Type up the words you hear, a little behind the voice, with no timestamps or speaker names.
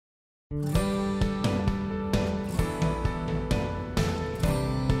My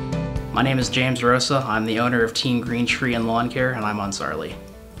name is James Rosa. I'm the owner of Team Green Tree and Lawn Care, and I'm on Zaarly.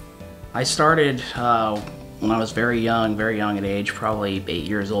 I started when I was very young at age, probably 8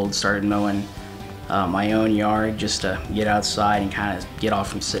 years old, started mowing my own yard just to get outside and kind of get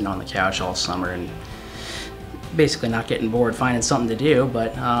off from sitting on the couch all summer and basically not getting bored, finding something to do.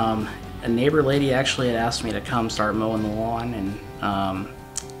 But a neighbor lady actually had asked me to come start mowing the lawn, and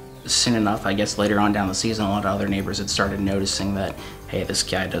soon enough, I guess later on down the season, a lot of other neighbors had started noticing that, hey, this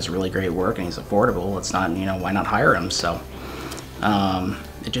guy does really great work and he's affordable. It's not, why not hire him? So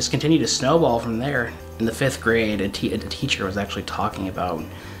it just continued to snowball from there. In the 5th grade, a teacher was actually talking about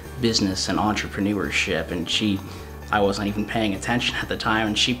business and entrepreneurship, and I wasn't even paying attention at the time,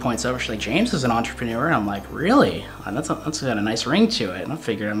 and she points over, she's like, James is an entrepreneur, and I'm like, really? That's got a nice ring to it, and I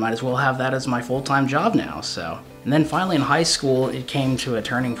figured I might as well have that as my full-time job now, so. And then finally in high school, it came to a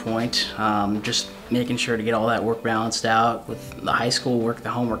turning point, just making sure to get all that work balanced out with the high school work,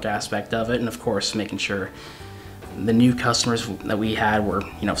 the homework aspect of it, and of course making sure the new customers that we had were,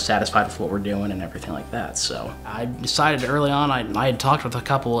 satisfied with what we're doing and everything like that. So I decided early on, I had talked with a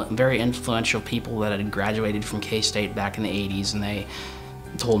couple very influential people that had graduated from K-State back in the 80s, and they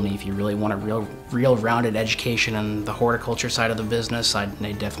told me if you really want a real rounded education in the horticulture side of the business,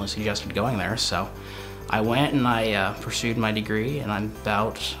 they definitely suggested going there. So I went and I pursued my degree, and I'm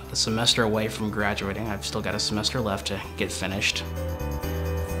about a semester away from graduating. I've still got a semester left to get finished.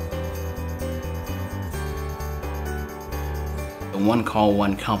 One call,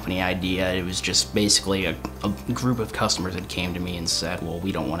 one company idea. It was just basically a group of customers that came to me and said, well,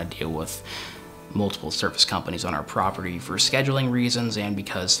 we don't want to deal with multiple service companies on our property for scheduling reasons and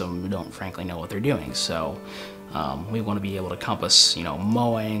because some don't frankly know what they're doing. So we want to be able to compass,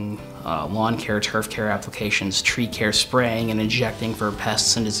 mowing, lawn care, turf care applications, tree care, spraying and injecting for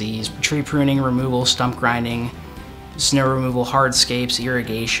pests and disease, tree pruning, removal, stump grinding, snow removal, hardscapes,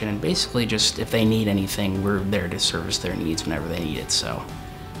 irrigation, and basically just if they need anything, we're there to service their needs whenever they need it. So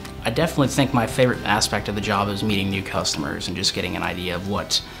I definitely think my favorite aspect of the job is meeting new customers and just getting an idea of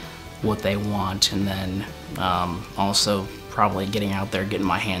what they want, and then also probably getting out there, getting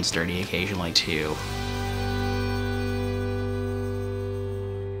my hands dirty occasionally too.